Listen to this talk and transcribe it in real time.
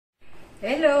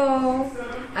Hello,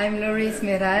 I'm Laury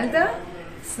Esmeralda.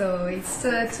 So it's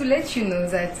to let you know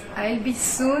that I'll be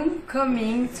soon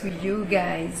coming to you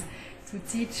guys to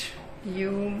teach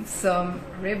you some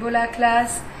Rebola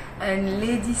class and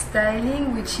lady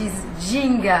styling, which is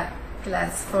Jinga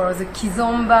class for the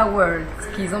Kizomba world,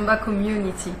 Kizomba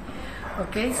community.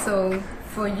 Okay, so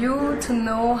for you to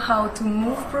know how to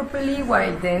move properly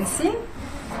while dancing,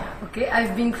 okay,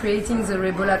 I've been creating the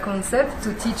Rebola concept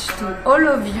to teach to all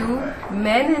of you,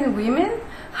 men and women,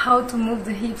 how to move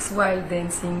the hips while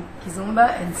dancing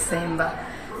Kizomba and Semba.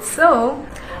 So,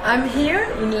 I'm here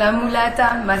in La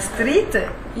Mulata, Maastricht,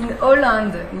 in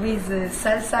Holland, with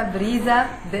Salsa Brisa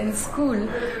dance school,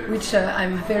 which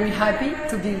I'm very happy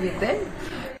to be with them.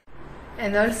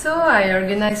 And also I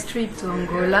organize trip to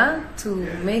Angola to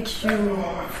make you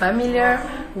familiar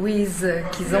with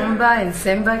Kizomba and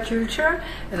Semba culture.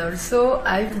 And also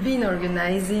I've been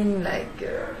organizing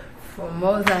for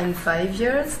more than 5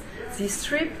 years this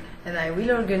trip, and I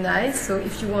will organize. So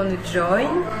if you want to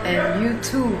join and you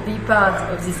too be part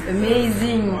of this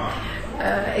amazing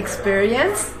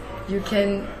experience, you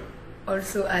can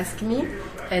also ask me,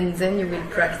 and then you will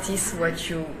practice what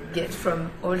you get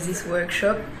from all this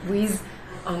workshop with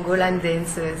Angolan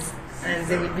dancers, and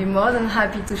they will be more than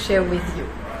happy to share with you.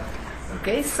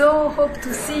 Okay, so hope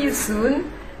to see you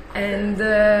soon, and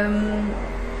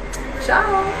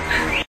ciao!